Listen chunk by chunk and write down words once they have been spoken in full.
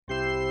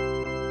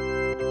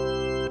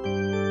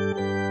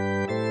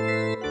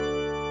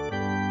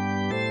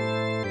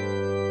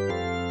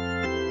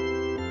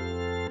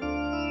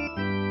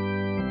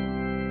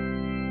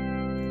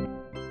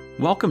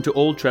Welcome to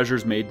Old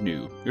Treasures Made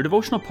New, your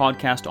devotional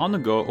podcast on the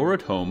go or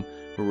at home,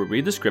 where we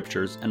read the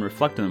scriptures and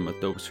reflect on them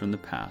with those from the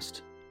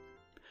past.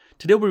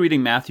 Today we'll be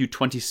reading Matthew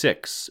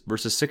 26,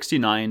 verses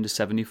 69 to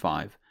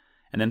 75,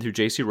 and then through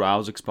J.C.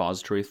 Ryle's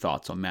expository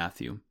thoughts on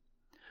Matthew.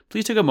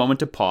 Please take a moment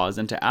to pause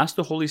and to ask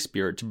the Holy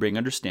Spirit to bring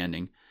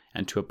understanding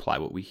and to apply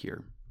what we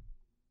hear.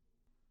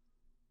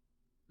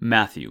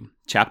 Matthew,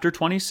 chapter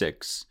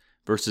 26,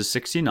 verses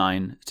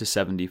 69 to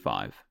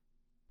 75.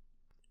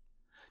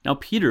 Now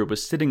Peter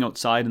was sitting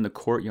outside in the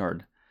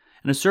courtyard,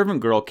 and a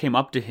servant girl came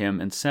up to him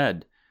and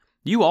said,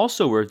 "You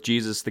also were with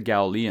Jesus the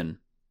Galilean."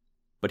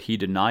 But he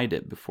denied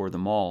it before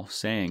them all,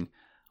 saying,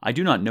 "I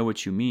do not know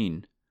what you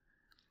mean."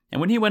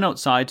 And when he went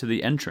outside to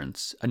the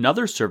entrance,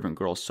 another servant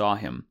girl saw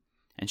him,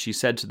 and she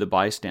said to the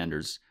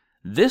bystanders,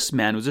 "This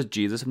man was with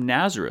Jesus of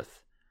Nazareth."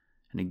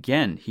 And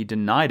again he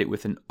denied it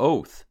with an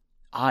oath,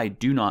 "I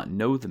do not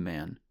know the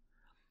man."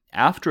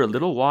 After a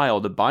little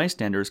while the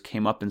bystanders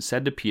came up and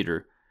said to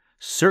Peter,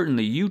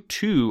 "Certainly you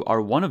too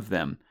are one of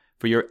them,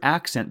 for your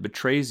accent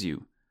betrays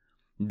you."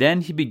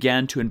 Then he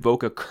began to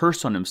invoke a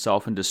curse on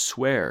himself and to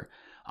swear,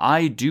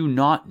 "I do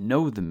not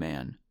know the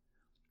man."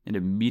 And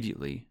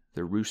immediately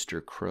the rooster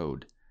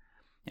crowed.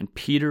 And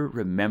Peter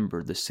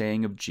remembered the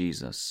saying of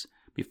Jesus,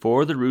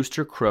 "Before the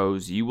rooster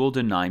crows, you will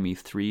deny me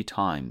 3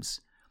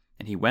 times."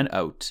 And he went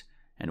out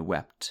and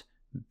wept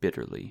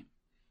bitterly.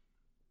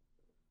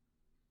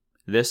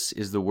 This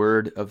is the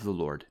word of the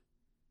Lord.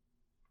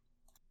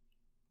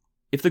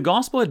 If the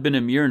gospel had been a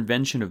mere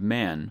invention of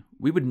man,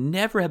 we would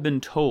never have been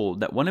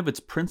told that one of its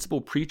principal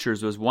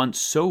preachers was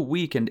once so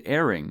weak and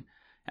erring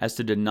as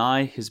to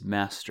deny his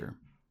master.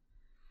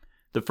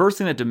 The first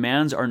thing that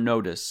demands our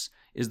notice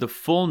is the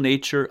full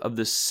nature of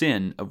the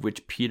sin of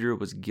which Peter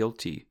was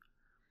guilty.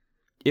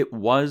 It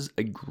was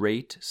a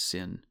great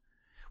sin.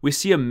 We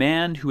see a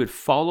man who had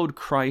followed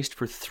Christ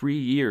for 3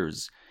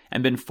 years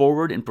and been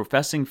forward in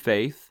professing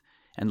faith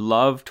and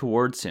love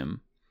towards him.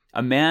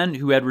 A man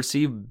who had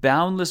received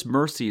boundless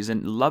mercies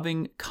and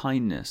loving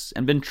kindness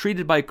and been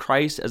treated by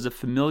Christ as a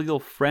familial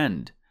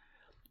friend.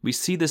 We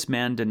see this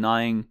man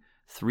denying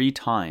 3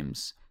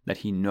 times that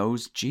he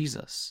knows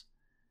Jesus.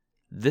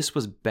 This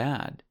was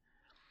bad.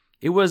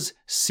 It was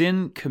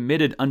sin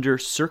committed under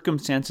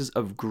circumstances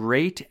of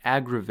great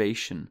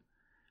aggravation.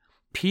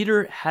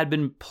 Peter had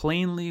been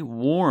plainly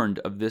warned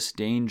of this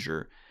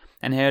danger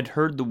and had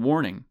heard the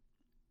warning.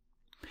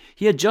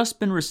 He had just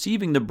been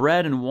receiving the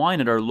bread and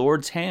wine at our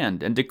Lord's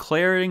hand and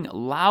declaring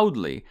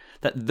loudly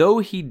that though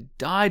he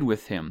died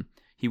with him,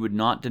 he would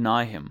not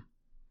deny him.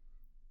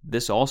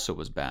 This also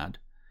was bad.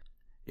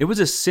 It was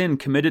a sin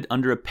committed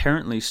under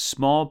apparently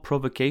small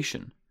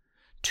provocation.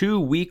 2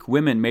 weak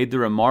women made the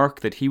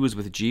remark that he was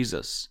with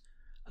Jesus.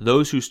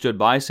 Those who stood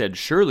by said,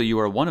 "Surely you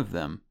are one of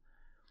them."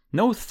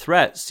 No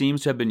threat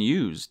seems to have been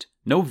used.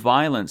 No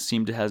violence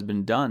seemed to have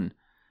been done.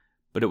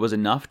 But it was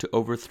enough to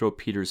overthrow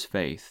Peter's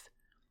faith.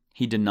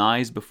 He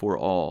denies before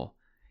all.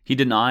 He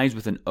denies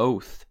with an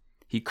oath.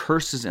 He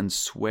curses and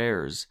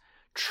swears.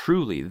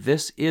 Truly,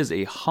 this is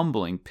a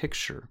humbling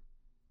picture.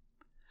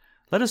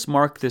 Let us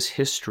mark this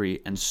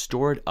history and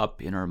store it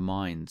up in our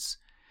minds.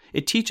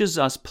 It teaches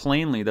us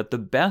plainly that the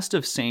best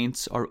of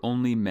saints are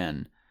only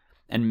men,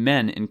 and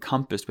men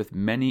encompassed with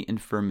many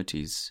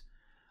infirmities.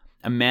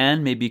 A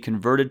man may be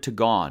converted to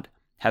God,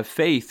 have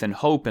faith and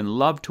hope and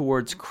love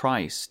towards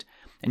Christ,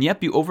 and yet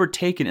be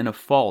overtaken in a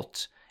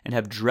fault and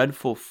have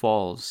dreadful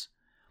falls.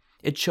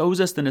 It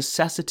shows us the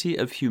necessity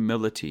of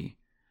humility.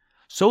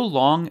 So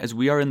long as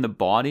we are in the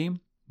body,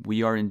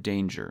 we are in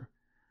danger.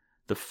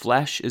 The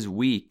flesh is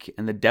weak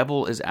and the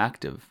devil is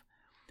active.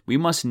 We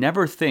must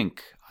never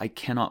think, "I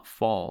cannot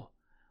fall."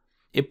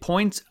 It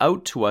points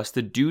out to us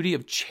the duty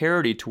of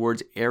charity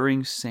towards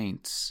erring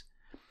saints.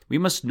 We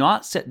must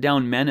not set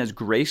down men as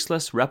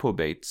graceless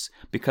reprobates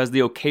because they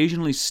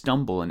occasionally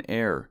stumble and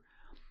err.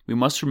 We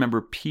must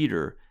remember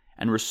Peter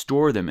and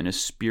restore them in a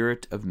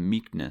spirit of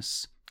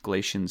meekness.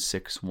 Galatians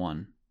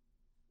 6:1.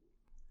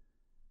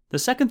 The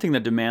second thing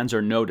that demands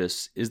our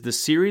notice is the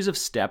series of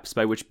steps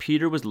by which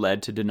Peter was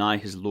led to deny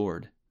his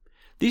Lord.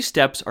 These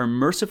steps are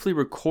mercifully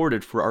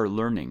recorded for our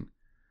learning.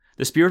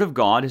 The Spirit of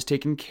God has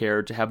taken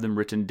care to have them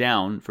written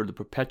down for the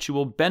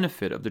perpetual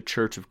benefit of the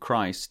Church of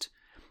Christ.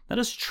 Let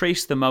us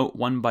trace them out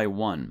one by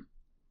one.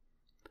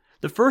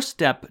 The first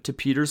step to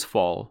Peter's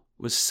fall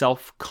was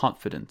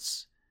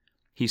self-confidence.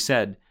 He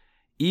said,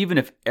 "Even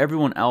if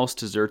everyone else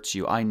deserts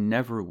you, I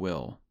never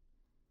will."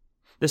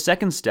 The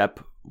second step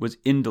was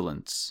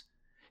indolence.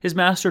 His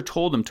master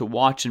told him to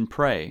watch and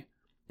pray.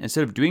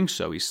 Instead of doing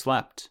so, he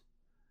slept.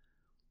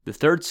 The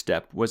third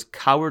step was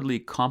cowardly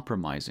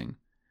compromising.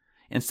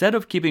 Instead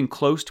of keeping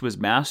close to his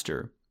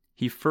master,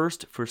 he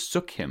first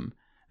forsook him,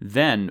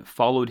 then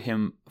followed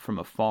him from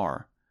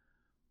afar.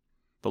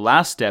 The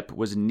last step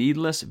was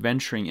needless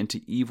venturing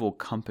into evil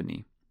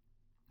company.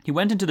 He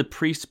went into the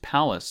priest's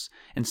palace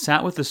and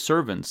sat with the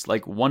servants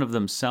like one of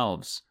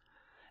themselves.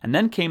 And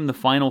then came the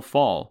final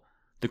fall,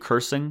 the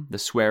cursing, the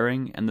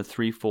swearing, and the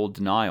 3-fold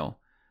denial.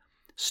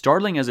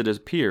 Startling as it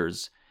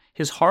appears,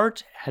 his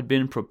heart had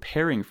been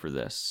preparing for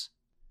this.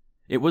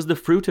 It was the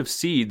fruit of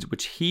seeds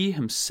which he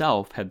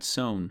himself had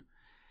sown.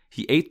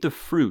 He ate the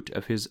fruit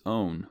of his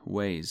own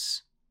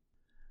ways.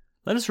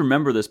 Let us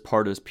remember this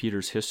part of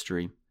Peter's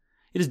history.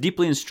 It is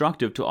deeply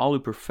instructive to all who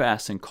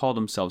profess and call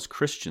themselves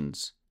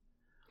Christians.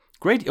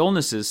 Great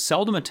illnesses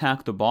seldom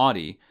attack the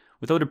body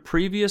without a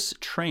previous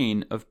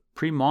train of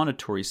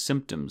premonitory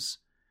symptoms.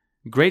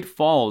 Great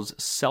falls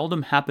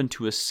seldom happen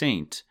to a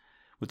saint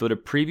without a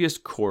previous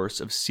course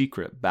of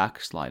secret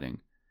backsliding.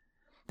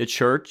 The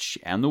church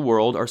and the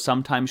world are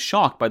sometimes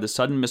shocked by the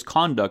sudden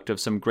misconduct of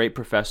some great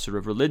professor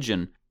of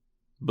religion.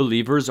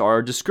 Believers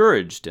are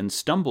discouraged and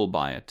stumble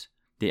by it.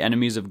 The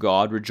enemies of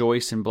God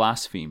rejoice and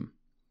blaspheme.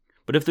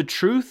 But if the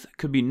truth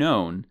could be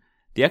known,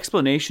 the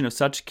explanation of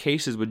such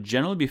cases would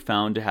generally be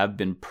found to have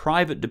been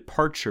private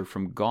departure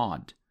from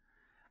God.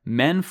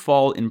 Men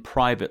fall in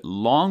private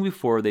long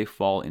before they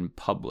fall in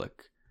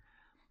public.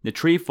 The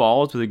tree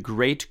falls with a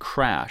great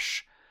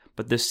crash,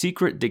 but the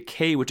secret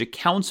decay which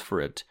accounts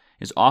for it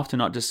is often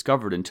not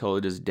discovered until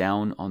it is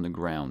down on the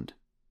ground.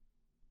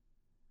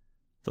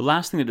 The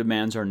last thing that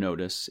demands our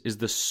notice is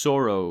the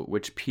sorrow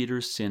which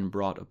Peter's sin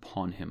brought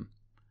upon him.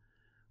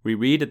 We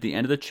read at the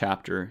end of the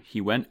chapter,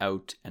 he went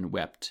out and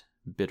wept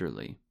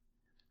bitterly.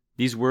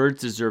 These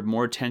words deserve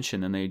more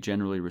attention than they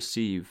generally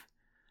receive.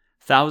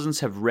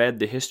 Thousands have read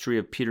the history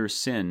of Peter's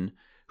sin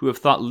who have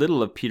thought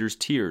little of Peter's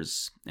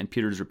tears and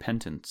Peter's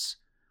repentance.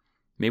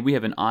 May we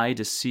have an eye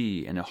to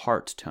see and a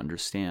heart to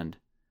understand.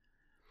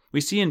 We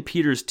see in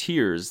Peter's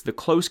tears the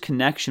close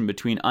connection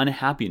between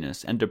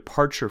unhappiness and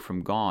departure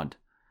from God.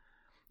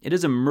 It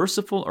is a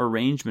merciful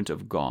arrangement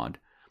of God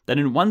that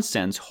in one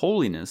sense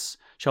holiness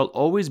shall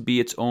always be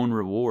its own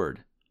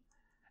reward.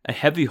 A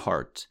heavy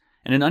heart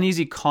and an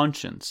uneasy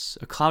conscience,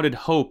 a clouded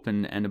hope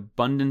and an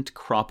abundant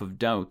crop of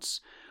doubts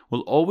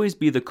will always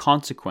be the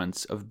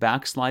consequence of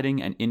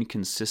backsliding and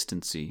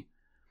inconsistency.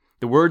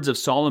 The words of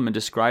Solomon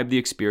describe the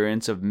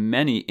experience of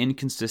many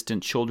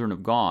inconsistent children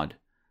of God.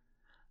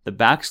 The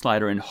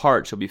backslider in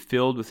heart shall be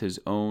filled with his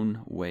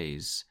own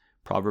ways.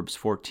 Proverbs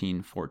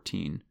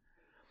 14:14.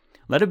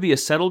 Let it be a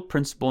settled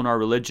principle in our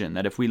religion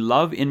that if we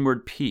love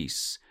inward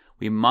peace,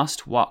 we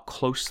must walk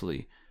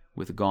closely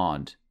with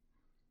God.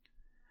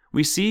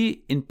 We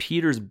see in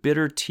Peter's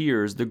bitter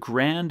tears the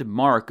grand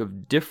mark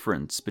of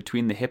difference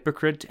between the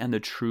hypocrite and the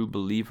true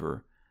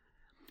believer.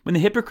 When the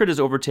hypocrite is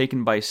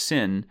overtaken by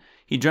sin,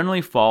 he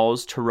generally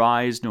falls to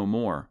rise no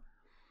more.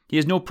 He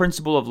has no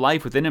principle of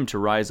life within him to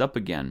rise up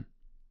again.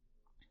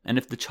 And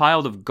if the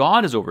child of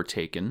God is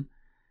overtaken,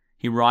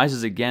 he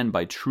rises again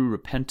by true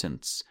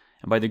repentance,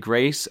 and by the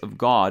grace of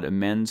God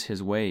amends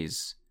his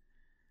ways.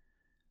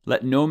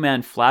 Let no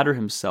man flatter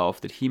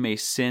himself that he may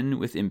sin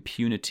with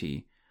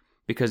impunity,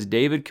 because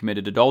David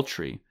committed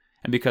adultery,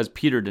 and because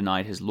Peter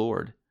denied his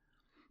Lord.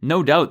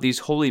 No doubt these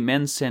holy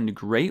men sinned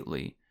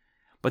greatly,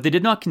 but they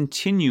did not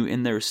continue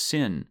in their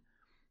sin.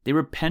 They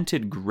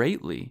repented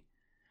greatly.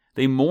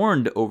 They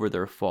mourned over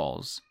their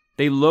falls.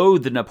 They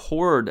loathed and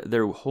abhorred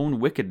their own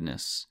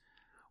wickedness.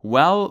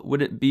 Well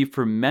would it be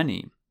for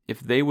many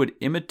if they would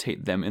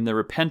imitate them in their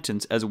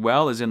repentance as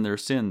well as in their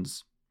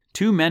sins.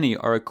 Too many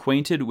are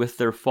acquainted with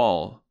their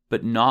fall,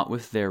 but not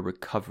with their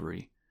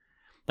recovery.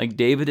 Like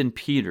David and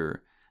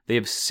Peter, they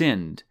have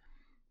sinned,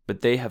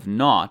 but they have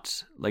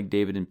not, like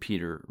David and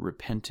Peter,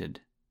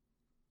 repented.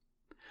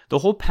 The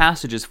whole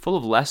passage is full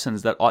of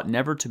lessons that ought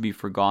never to be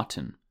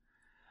forgotten.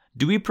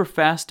 Do we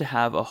profess to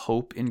have a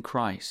hope in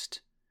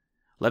Christ?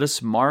 Let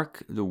us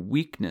mark the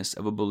weakness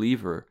of a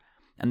believer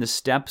and the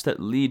steps that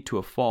lead to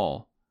a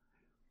fall.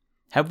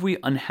 Have we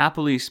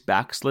unhappily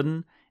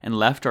backslidden and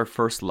left our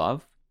first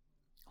love?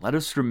 Let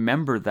us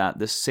remember that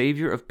the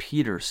Savior of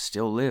Peter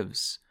still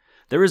lives.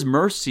 There is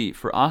mercy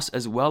for us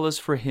as well as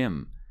for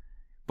him,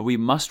 but we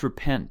must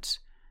repent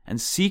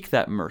and seek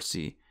that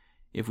mercy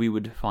if we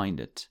would find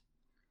it.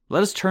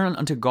 Let us turn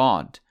unto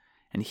God,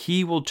 and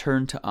he will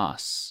turn to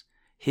us.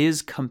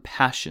 His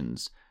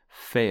compassions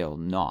fail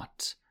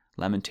not.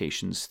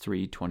 Lamentations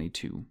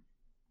 3:22.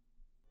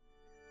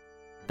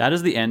 That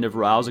is the end of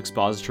Raoul's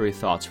expository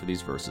thoughts for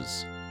these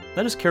verses.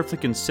 Let us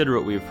carefully consider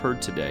what we have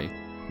heard today.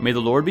 May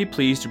the Lord be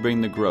pleased to bring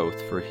the growth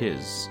for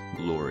his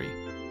glory.